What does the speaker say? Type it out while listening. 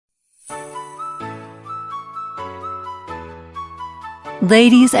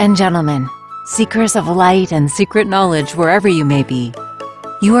Ladies and gentlemen, seekers of light and secret knowledge wherever you may be,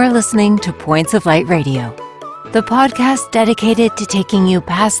 you are listening to Points of Light Radio, the podcast dedicated to taking you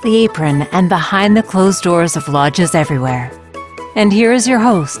past the apron and behind the closed doors of lodges everywhere. And here is your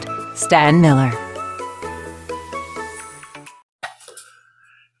host, Stan Miller.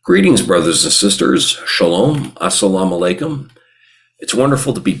 Greetings, brothers and sisters. Shalom. Assalamu alaikum. It's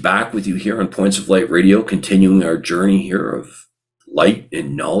wonderful to be back with you here on Points of Light Radio, continuing our journey here of light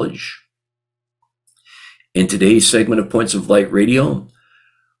and knowledge. In today's segment of Points of Light Radio,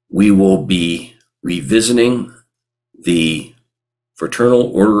 we will be revisiting the Fraternal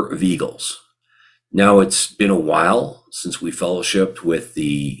Order of Eagles. Now, it's been a while since we fellowshipped with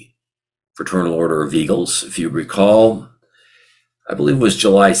the Fraternal Order of Eagles. If you recall, I believe it was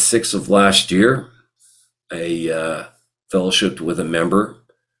July 6th of last year, I fellowshipped with a member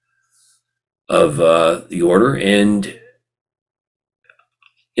of the order. And,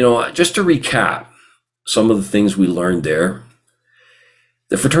 just to recap some of the things we learned there,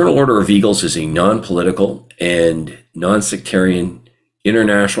 the Fraternal Order of Eagles is a non-political and non-sectarian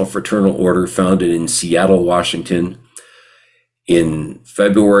international fraternal order founded in Seattle, Washington in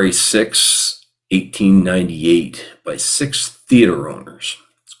February 6, 1898 by 6 theater owners.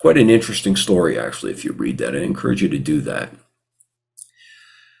 It's quite an interesting story, actually, if you read that. I encourage you to do that.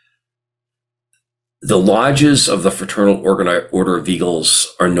 The lodges of the Fraternal Order of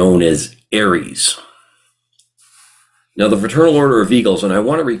Eagles are known as Aeries. Now, the Fraternal Order of Eagles, and I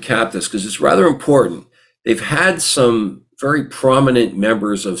want to recap this because it's rather important, they've had some very prominent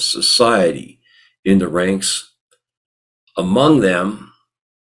members of society in the ranks. Among them,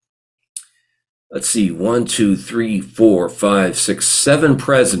 let's see, 1, 2, 3, 4, 5, 6, 7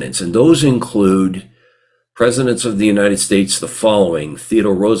 presidents, and those include presidents of the United States, the following: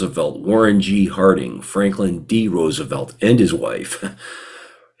 Theodore Roosevelt, Warren G. Harding, Franklin D. Roosevelt and his wife,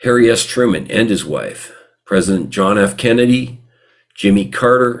 Harry S. Truman and his wife, President John F. Kennedy, Jimmy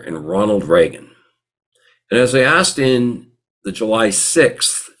Carter, and Ronald Reagan. And as I asked in the July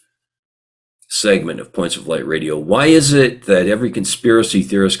 6th segment of Points of Light Radio, why is it that every conspiracy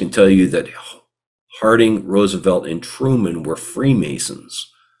theorist can tell you that Harding, Roosevelt, and Truman were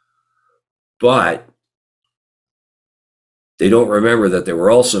Freemasons, but they don't remember that they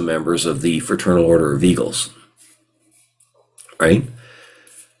were also members of the Fraternal Order of Eagles, right?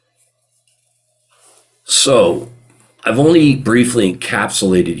 So I've only briefly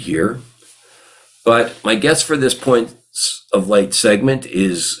encapsulated here, but my guest for this Points of Light segment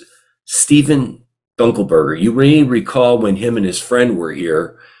is Stephen Dunkelberger. You may recall when him and his friend were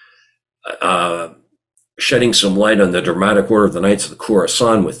here, shedding some light on the dramatic order of the Knights of the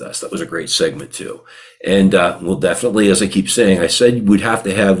Khorasan with us. That was a great segment too. And we'll definitely, as I keep saying, I said we'd have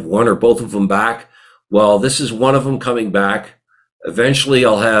to have one or both of them back. Well, this is one of them coming back. Eventually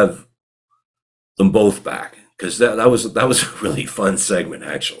I'll have them both back, because that was a really fun segment,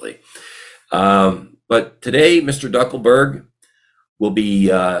 actually. But today, Mr. Dunkelberg will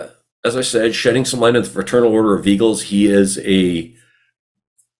be, as I said, shedding some light on the Fraternal Order of Eagles. He is a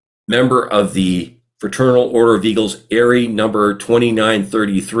member of the Fraternal Order of Eagles, Aerie number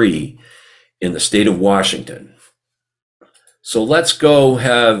 2933 in the state of Washington. So let's go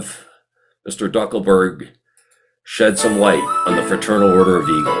have Mr. Dunkelberg shed some light on the Fraternal Order of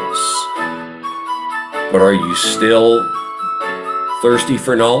Eagles. But are you still thirsty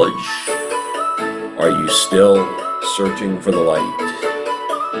for knowledge? Are you still searching for the light?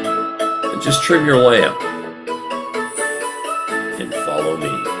 And just trim your lamp and follow me.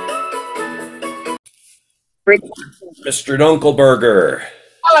 Mr. Dunkelberger.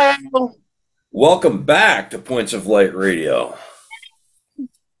 Hello. Welcome back to Points of Light Radio.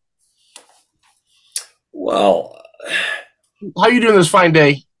 Well, how you doing this fine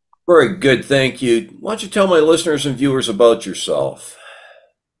day? Very good, thank you. Why don't you tell my listeners and viewers about yourself?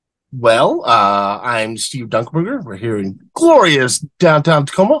 Well, I'm Steve Dunkelberger. We're here in glorious downtown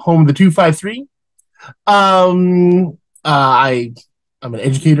Tacoma, home of the 253. I'm an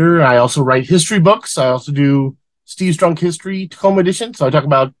educator. I also write history books. I also do Steve's Drunk History Tacoma edition. So I talk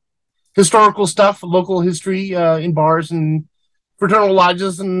about historical stuff, local history in bars and fraternal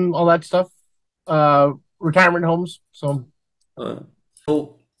lodges and all that stuff. Retirement homes. So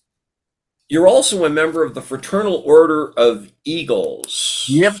you're also a member of the Fraternal Order of Eagles.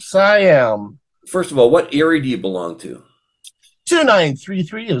 Yes, I am. First of all, what area do you belong to?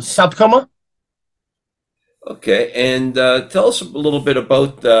 2933 is South Tacoma. Okay, and tell us a little bit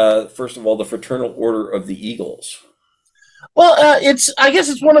about, first of all, the Fraternal Order of the Eagles. Well, I guess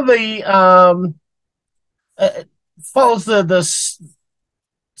it's one of the follows the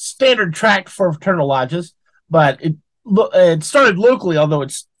standard track for fraternal lodges, but it started locally, although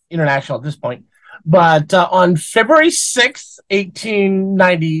it's international at this point. But on February 6th,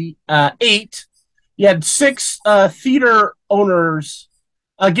 1898, you had six theater owners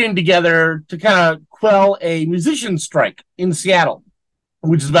getting together to kind of quell a musician strike in Seattle,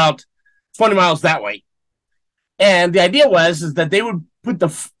 which is about 20 miles that way. And the idea is that they would put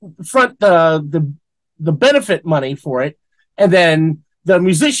the benefit money for it, and then the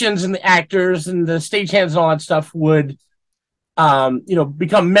musicians and the actors and the stagehands and all that stuff would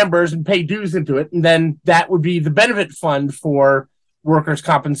become members and pay dues into it, and then that would be the benefit fund for workers'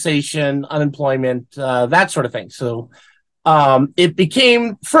 compensation, unemployment, that sort of thing. So it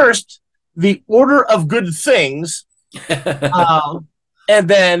became first the Order of Good Things, and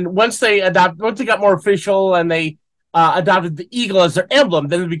then once they got more official and they adopted the eagle as their emblem,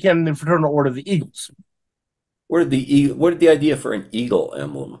 then it became the Fraternal Order of the Eagles. Where did the idea for an eagle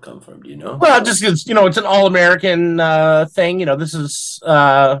emblem come from? Do you know? Well, just because it's an all-American thing. This is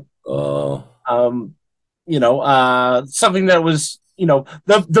something that was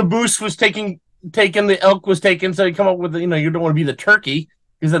the moose was taken, the elk was taken, so you come up with you don't want to be the turkey,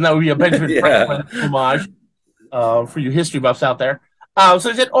 because then that would be a Benjamin Franklin homage for you history buffs out there. So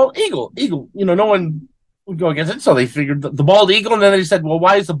they said, "Oh, eagle." No one would go against it, so they figured the bald eagle, and then they said, well,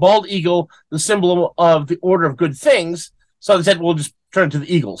 why is the bald eagle the symbol of the Order of Good Things? So they said, we'll just turn it to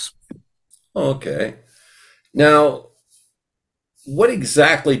the Eagles. Okay. Now, what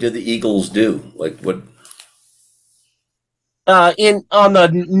exactly do the Eagles do? Like what? On the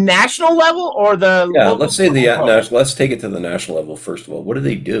national level or the let's say the national. Let's take it to the national level first of all. What do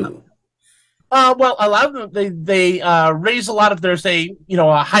they do? Well, a lot of them they raise a lot of there's a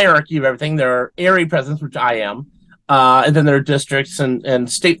hierarchy of everything. There are Aerie presidents, which I am, and then there are districts and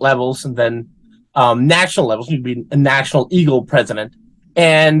state levels, and then national levels. You'd be a national Eagle president,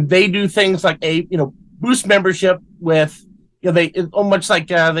 and they do things like boost membership with they much like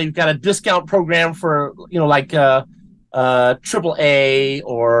they've got a discount program for AAA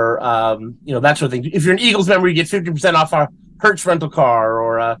or that sort of thing. If you're an Eagles member, you get 50% off our Hertz rental car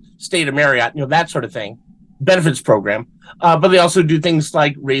or a State of Marriott, that sort of thing, benefits program. But they also do things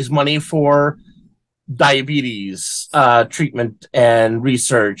like raise money for diabetes treatment and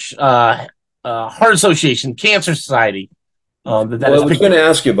research, Heart Association, Cancer Society. I was going to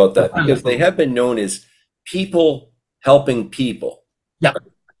ask you about that, because they have been known as people helping people. Yeah.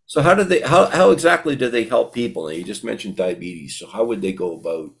 So how exactly do they help people? And you just mentioned diabetes. So how would they go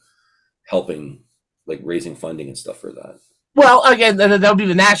about helping, like raising funding and stuff for that? Well, again, that'll be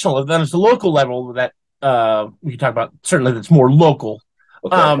the national. Then it's the local level that we can talk about. Certainly, that's more local.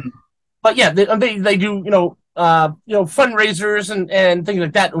 Okay. But yeah, they do fundraisers and things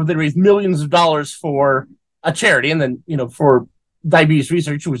like that, where they raise millions of dollars for a charity, and then for diabetes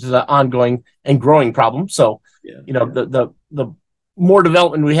research, which is an ongoing and growing problem. So the more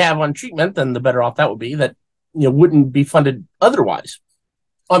development we have on treatment, then the better off that would be. That wouldn't be funded otherwise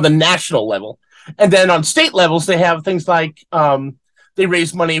on the national level. And then on state levels, they have things like they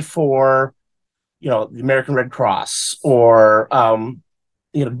raise money for, the American Red Cross or,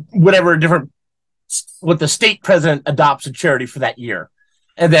 whatever what the state president adopts a charity for that year.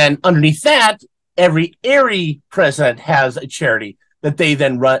 And then underneath that, every Aerie president has a charity that they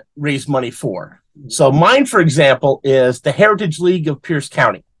then raise money for. So mine, for example, is the Heritage League of Pierce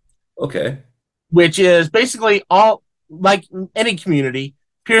County. Okay. Which is basically all, like any community,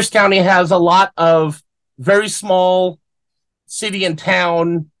 Pierce County has a lot of very small city and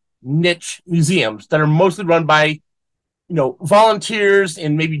town niche museums that are mostly run by, volunteers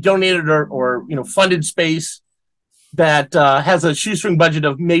in maybe donated or funded space that has a shoestring budget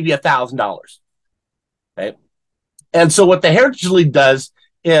of maybe $1,000. Okay. And so what the Heritage League does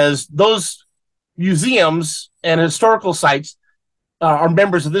is those museums and historical sites are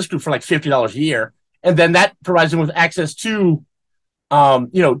members of this group for like $50 a year. And then that provides them with access to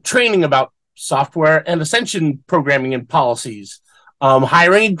training about software and Ascension programming and policies,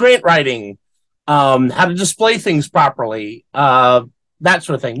 hiring and grant writing, how to display things properly, that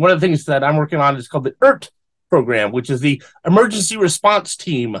sort of thing. One of the things that I'm working on is called the ERT program, which is the Emergency Response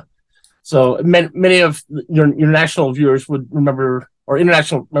Team. So many of your national viewers would remember, or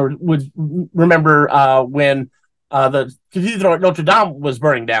international would remember when the Cathedral at Notre Dame was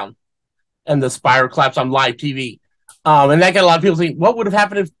burning down and the spire collapsed on live TV. And that got a lot of people thinking, what would have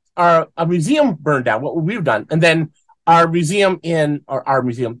happened if a museum burned down? What would we have done? And then a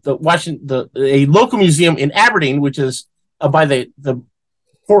local museum in Aberdeen, which is by the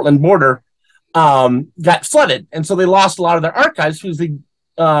Portland border, got flooded. And so they lost a lot of their archives because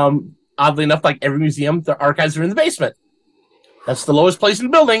oddly enough, like every museum, their archives are in the basement. That's the lowest place in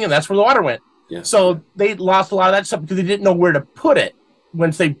the building, and that's where the water went. Yeah. So they lost a lot of that stuff because they didn't know where to put it.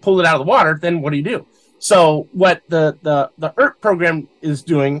 Once they pulled it out of the water, then what do? So what the ERT program is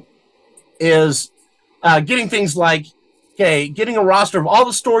doing is getting things like, okay, getting a roster of all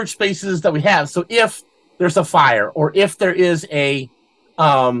the storage spaces that we have. So if there's a fire or if there is a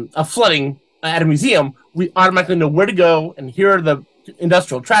flooding at a museum, we automatically know where to go. And here are the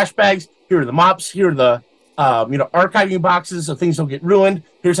industrial trash bags. Here are the mops. Here are the archiving boxes so things don't get ruined.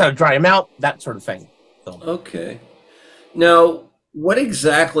 Here's how to dry them out. That sort of thing. So. Okay. Now, what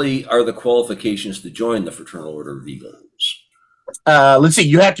exactly are the qualifications to join the Fraternal Order of Eagles? Let's see.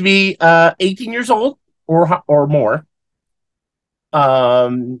 You have to be 18 years old or more.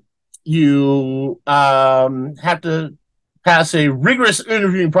 You have to pass a rigorous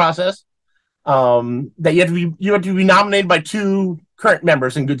interviewing process. That you have to be nominated by 2 current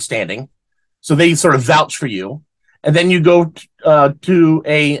members in good standing, so they sort of vouch for you. And then you go to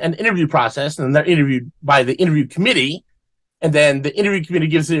an interview process, and they're interviewed by the interview committee. And then the interview committee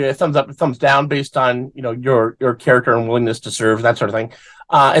gives you a thumbs up or thumbs down based on your character and willingness to serve, that sort of thing.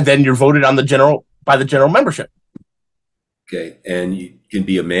 And then you're voted on by the general membership. Okay, and you can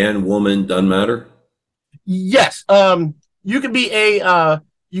be a man, woman, doesn't matter. Yes, you could be a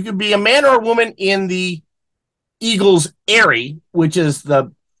man or a woman in the Eagles Aerie, which is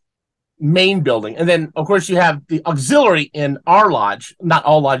the main building, and then of course you have the auxiliary in our lodge. Not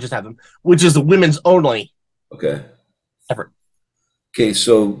all lodges have them, which is the women's only. Okay. Effort. Okay,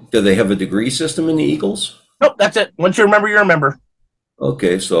 so do they have a degree system in the Eagles? Nope, that's it. Once you're a member, you're a member.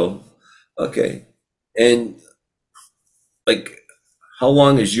 Okay, and like, how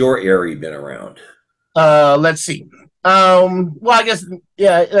long has your Aerie been around? Let's see. Well, I guess,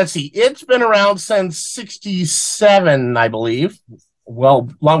 yeah, let's see. It's been around since 67, I believe. Well,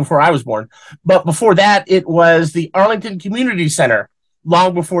 long before I was born. But before that, it was the Arlington Community Center,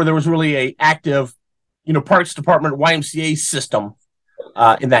 long before there was really a active, Parks Department YMCA system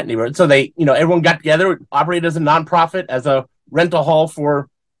in that neighborhood. So they, everyone got together, operated as a nonprofit, as a rental hall for,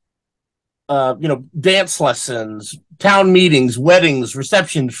 dance lessons, town meetings, weddings,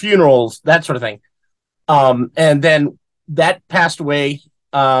 receptions, funerals, that sort of thing. And then that passed away.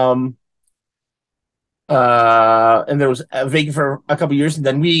 And there was a vacant for a couple of years, and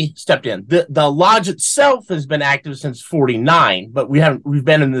then we stepped in. The lodge itself has been active since 49, but we've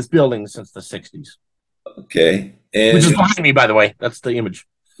been in this building since the 60s. Okay. And which is behind me, by the way. That's the image.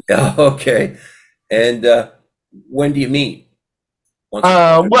 Okay. And when do you meet?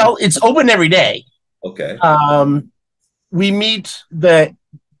 Well, it's open every day. Okay. We meet the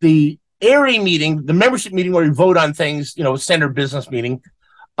Aerie meeting, the membership meeting where we vote on things, standard business meeting,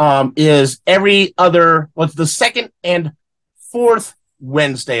 is every other, the second and fourth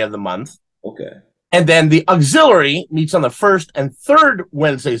Wednesday of the month. Okay. And then the auxiliary meets on the first and third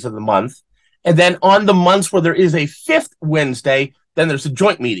Wednesdays of the month. And then on the months where there is a fifth Wednesday, then there's a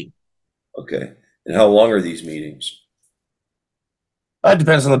joint meeting. Okay. And how long are these meetings? It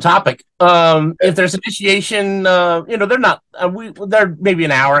depends on the topic. If there's initiation, they're not. They're maybe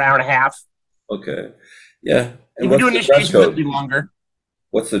an hour and a half. Okay. Yeah. And if we do initiation, it'll be longer.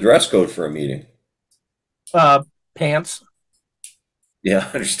 What's the dress code for a meeting? Pants. Yeah,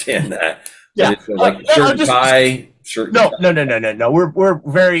 I understand that. Yeah, like shirt and tie. Shirt. No. We're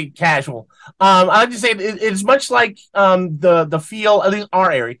very casual. I like to say it's much like the feel, at least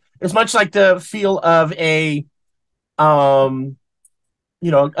our area. It's much like the feel of a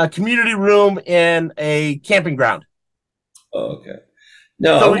a community room in a camping ground. Oh, okay.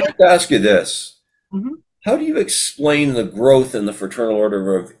 Now, I would like to ask you this. Mm-hmm. How do you explain the growth in the Fraternal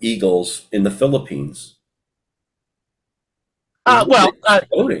Order of Eagles in the Philippines?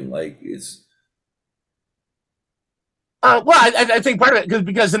 Voting, I think part of it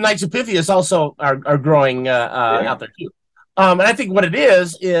because the Knights of Pythias also are growing out there too. And I think what it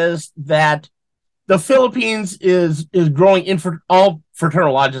is that the Philippines is growing in for all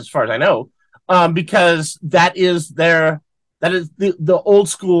fraternal lodges, as far as I know, because that is the old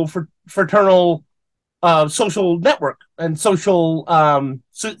school fraternal social network and social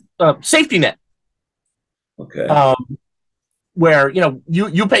safety net. Okay. Where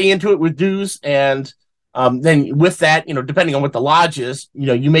you pay into it with dues, and then with that, depending on what the lodge is,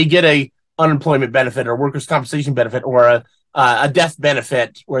 you may get a unemployment benefit or workers' compensation benefit or a death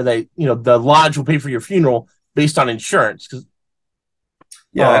benefit where the lodge will pay for your funeral based on insurance.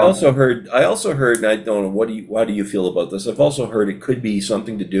 Yeah, I also heard, and I don't know, how do you feel about this? I've also heard it could be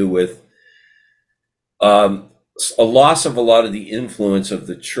something to do with a loss of a lot of the influence of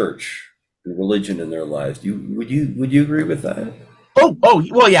the church and religion in their lives. Would you agree with that? Oh,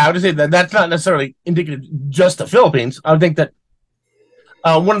 well, yeah, I would say that that's not necessarily indicative just the Philippines. I would think that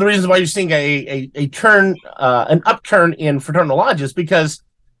One of the reasons why you're seeing a turn, an upturn in fraternal lodges, because,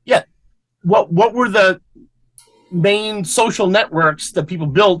 yeah, what were the main social networks that people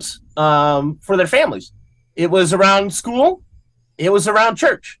built for their families? It was around school, it was around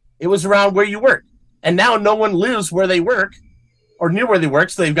church, it was around where you work, and now no one lives where they work or near where they work,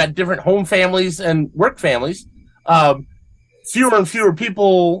 so they've got different home families and work families. Fewer and fewer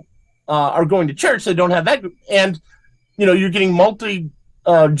people are going to church. They don't have that, and you're getting multi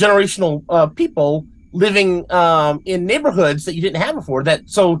generational people living in neighborhoods that you didn't have before. That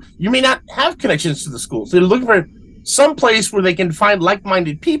so you may not have connections to the school. So they're looking for some place where they can find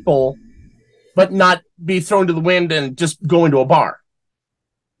like-minded people, but not be thrown to the wind and just go into a bar.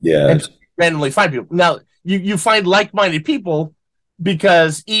 Yeah, and randomly find people. Now you find like-minded people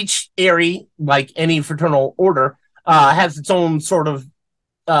because each Aerie, like any fraternal order, has its own sort of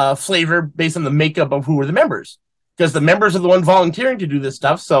flavor based on the makeup of who are the members. Because the members are the one volunteering to do this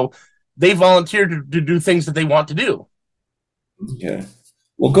stuff, so they volunteer to do things that they want to do. Okay.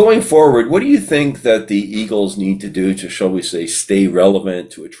 Well, going forward, what do you think that the Eagles need to do to, shall we say, stay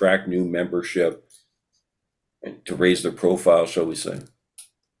relevant, to attract new membership, and to raise their profile, shall we say?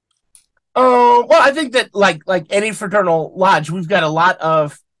 Well, I think that like any fraternal lodge, we've got a lot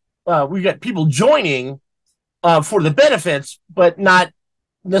of we've got people joining for the benefits, but not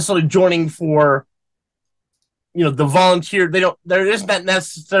necessarily joining for the volunteer. There isn't that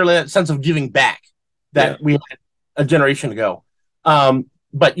necessarily that sense of giving back that we had a generation ago.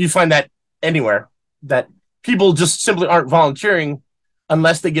 But you find that anywhere, that people just simply aren't volunteering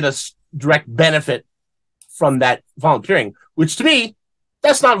unless they get a direct benefit from that volunteering, which to me,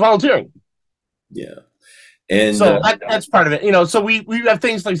 that's not volunteering. Yeah. And so that's part of it. So we have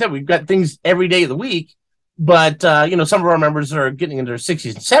things, like I said, we've got things every day of the week, but some of our members are getting into their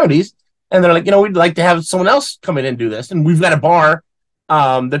 60s and 70s, and they're like, we'd like to have someone else come in and do this. And we've got a bar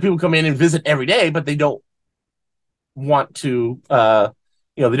that people come in and visit every day, but they don't want to,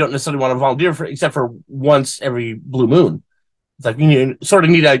 they don't necessarily want to volunteer for, except for once every blue moon. It's like you sort of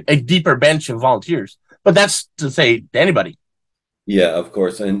need a deeper bench of volunteers, but that's to say to anybody. Yeah, of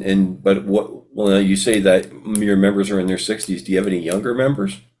course. But well, you say that your members are in their 60s. Do you have any younger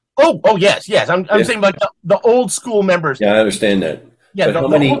members? Oh, yes. I'm saying like the old school members. Yeah, I understand that. Yeah, but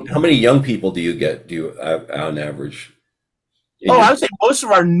how many young people do you get? Do you on average? I would say most of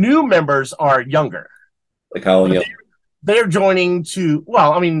our new members are younger. Like how young? They're joining to.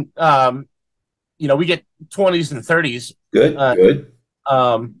 Well, I mean, we get 20s and 30s. Good. Good.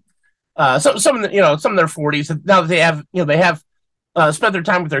 Some of their 40s. Now that they have spent their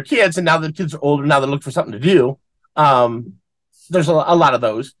time with their kids, and now the kids are older. Now they look for something to do. There's a lot of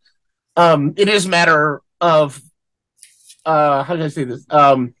those. It is a matter of how can I say this?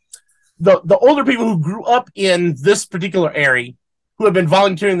 The older people who grew up in this particular area, who have been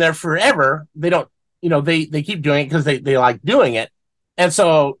volunteering there forever, they don't, they keep doing it because they like doing it, and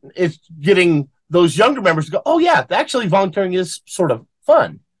so it's getting those younger members to go, oh yeah, actually volunteering is sort of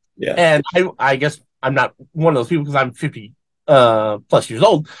fun. Yeah. And I guess I'm not one of those people because I'm 50 plus years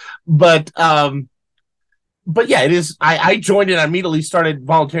old, but yeah, it is. I joined and I immediately started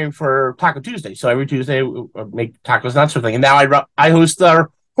volunteering for Taco Tuesday. So every Tuesday we make tacos and that sort of thing. And now I host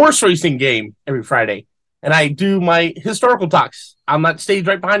our horse racing game every Friday, and I do my historical talks on that stage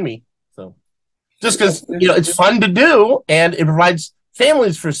right behind me. So just because it's fun to do and it provides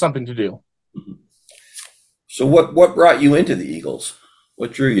families for something to do. So what brought you into the Eagles?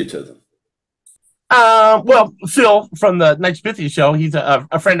 What drew you to them? Well, Phil from the Night Smithy show, he's a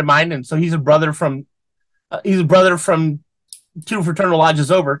friend of mine, and so he's a brother from two fraternal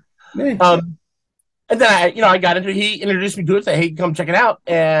lodges over. And then I got into it. He introduced me to it, said, hey, come check it out.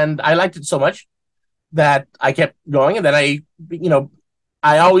 And I liked it so much that I kept going. And then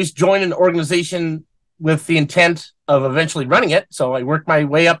I always join an organization with the intent of eventually running it. So I worked my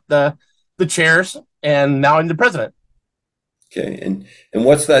way up the chairs, and now I'm the president. Okay. And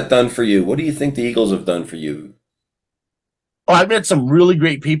what's that done for you? What do you think the Eagles have done for you? Oh, I've met some really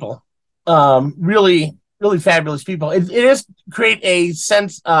great people. Really, really fabulous people. It is create a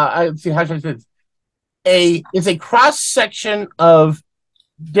sense, how should I say this? It's a cross section of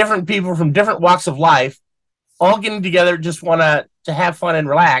different people from different walks of life, all getting together, just want to have fun and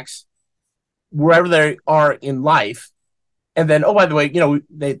relax wherever they are in life. And then, oh, by the way,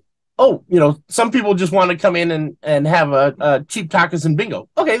 some people just want to come in and have a cheap tacos and bingo.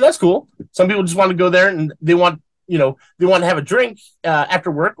 Okay, that's cool. Some people just want to go there and they want to have a drink after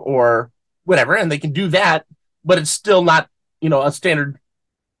work or whatever, and they can do that, but it's still not, a standard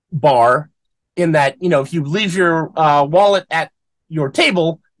bar, in that, if you leave your wallet at your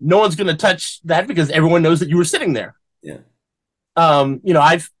table, no one's going to touch that because everyone knows that you were sitting there. Yeah.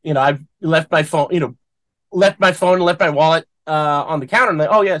 I've left my phone, left my wallet on the counter, and like,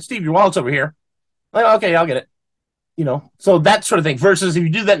 oh yeah, Steve, your wallet's over here. Like, okay, I'll get it. So that sort of thing. Versus if you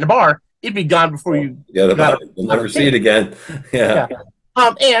do that in a bar, it'd be gone before you got it. You'll never see it again. Yeah.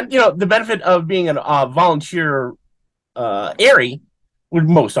 And the benefit of being a volunteer Aerie, which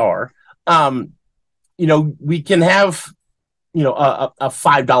most are, we can have a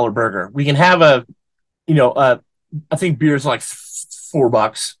 $5 burger. We can have I think beer is like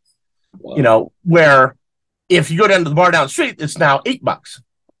 $4. Wow. Where if you go down to the bar down the street, it's now $8.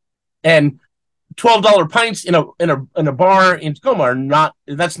 And $12 pints in a bar in Tacoma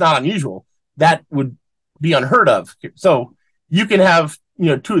that's not unusual. That would be unheard of. So you can have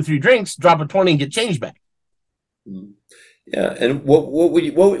 2 or 3 drinks, drop a 20, and get change back. Yeah, and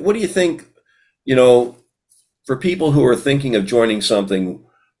what do you think? For people who are thinking of joining something,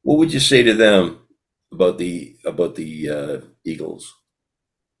 what would you say to them about the Eagles?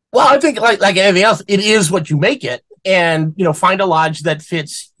 Well, I think like anything else, it is what you make it, and find a lodge that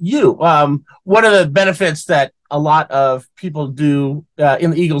fits you. One of the benefits that a lot of people do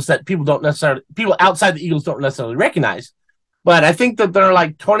in the Eagles that people outside the Eagles don't necessarily recognize, but I think that there are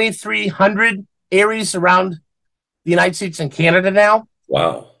like 2,300 Aeries around the United States and Canada now.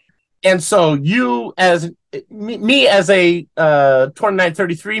 Wow! And so you, as me as a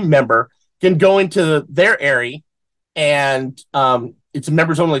 2933 member, can go into their Aerie, and it's a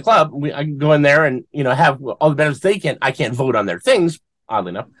members only club. I can go in there and have all the benefits they can. I can't vote on their things, oddly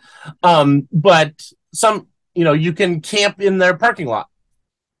enough. But some you can camp in their parking lot.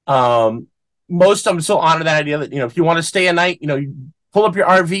 Most of them still honor that idea that if you want to stay a night, you pull up your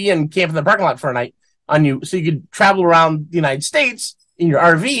RV and camp in the parking lot for a night so you could travel around the United States in your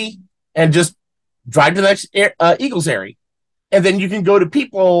RV and just drive to the next Eagles Aerie. And then you can go to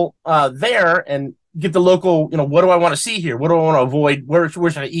people there and get the local, what do I want to see here? What do I want to avoid? Where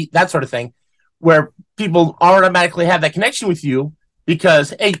should I eat? That sort of thing, where people automatically have that connection with you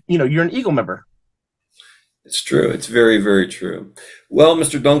because, hey, you're an Eagle member. It's true. It's very, very true. Well,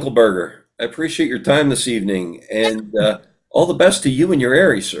 Mr. Dunkelberger, I appreciate your time this evening, and all the best to you and your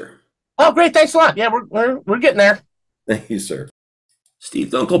Aerie, sir. Oh, great. Thanks a lot. Yeah, we're getting there. Thank you, sir. Steve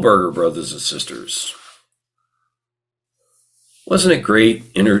Dunkelberger, brothers and sisters. Wasn't it great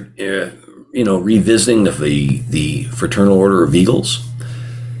revisiting the Fraternal Order of Eagles?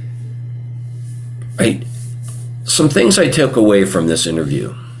 Right? Some things I took away from this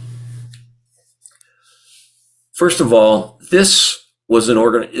interview. First of all, this is an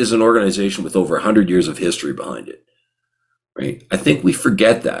organization with over 100 years of history behind it. Right? I think we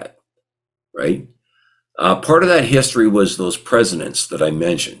forget that. Right? Part of that history was those presidents that I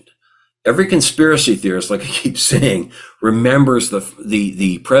mentioned. Every conspiracy theorist, like I keep saying, remembers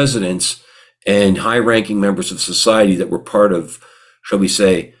the presidents and high-ranking members of society that were part of, shall we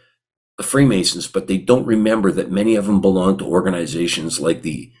say, the Freemasons, but they don't remember that many of them belonged to organizations like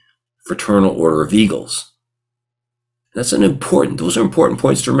the Fraternal Order of Eagles. Those are important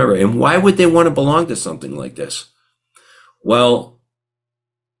points to remember. And why would they want to belong to something like this? Well,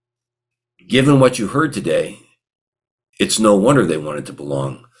 given what you heard today, it's no wonder they wanted to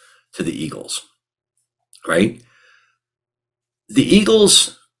belong to the Eagles, right? The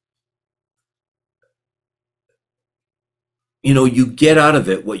Eagles, you get out of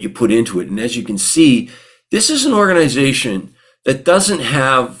it what you put into it. And as you can see, this is an organization that doesn't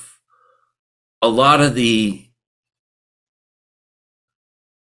have a lot of the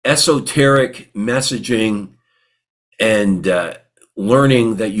esoteric messaging and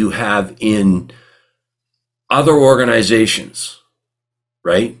learning that you have in other organizations,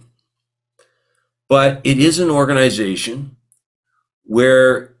 right? But it is an organization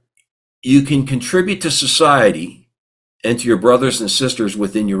where you can contribute to society and to your brothers and sisters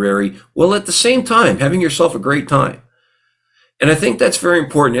within your area, while at the same time having yourself a great time. And I think that's very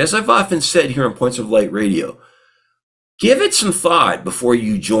important. As I've often said here on Points of Light Radio, give it some thought before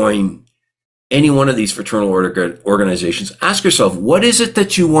you join any one of these fraternal organizations. Ask yourself, what is it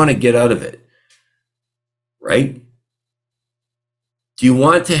that you want to get out of it, right? Do you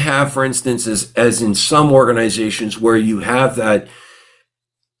want to have, for instance, as in some organizations where you have that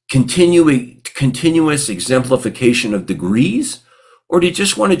continuous exemplification of degrees, or do you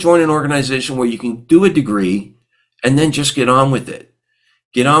just want to join an organization where you can do a degree and then just get on with it?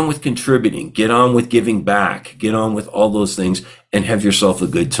 Get on with contributing, get on with giving back, get on with all those things and have yourself a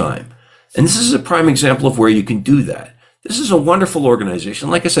good time. And this is a prime example of where you can do that. This is a wonderful organization,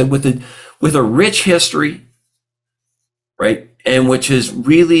 like I said, with a rich history, right? And which has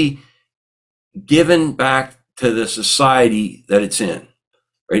really given back to the society that it's in,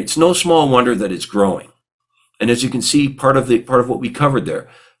 right? It's no small wonder that it's growing. And as you can see, part of what we covered there,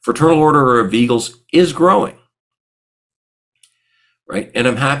 Fraternal Order of Eagles is growing, right? And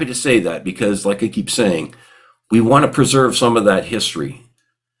I'm happy to say that because, like I keep saying, we want to preserve some of that history,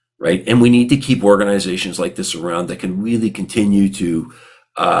 right? And we need to keep organizations like this around that can really continue to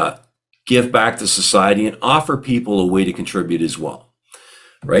give back to society and offer people a way to contribute as well,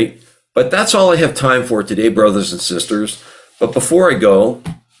 right? But that's all I have time for today, brothers and sisters. But before I go,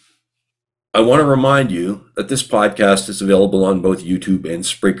 I want to remind you that this podcast is available on both YouTube and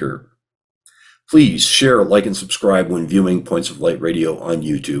Spreaker. Please share, like, and subscribe when viewing Points of Light Radio on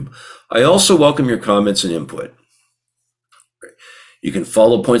YouTube. I also welcome your comments and input. You can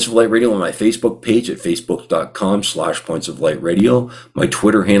follow Points of Light Radio on my Facebook page at facebook.com/Points of Light Radio. My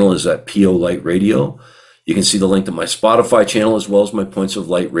Twitter handle is at PO Light Radio. You can see the link to my Spotify channel as well as my Points of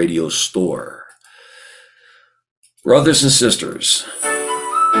Light Radio store. Brothers and sisters,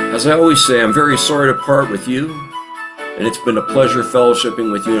 as I always say, I'm very sorry to part with you, and it's been a pleasure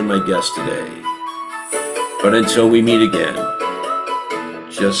fellowshipping with you and my guest today. But until we meet again,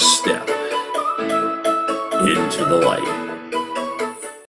 just step into the light.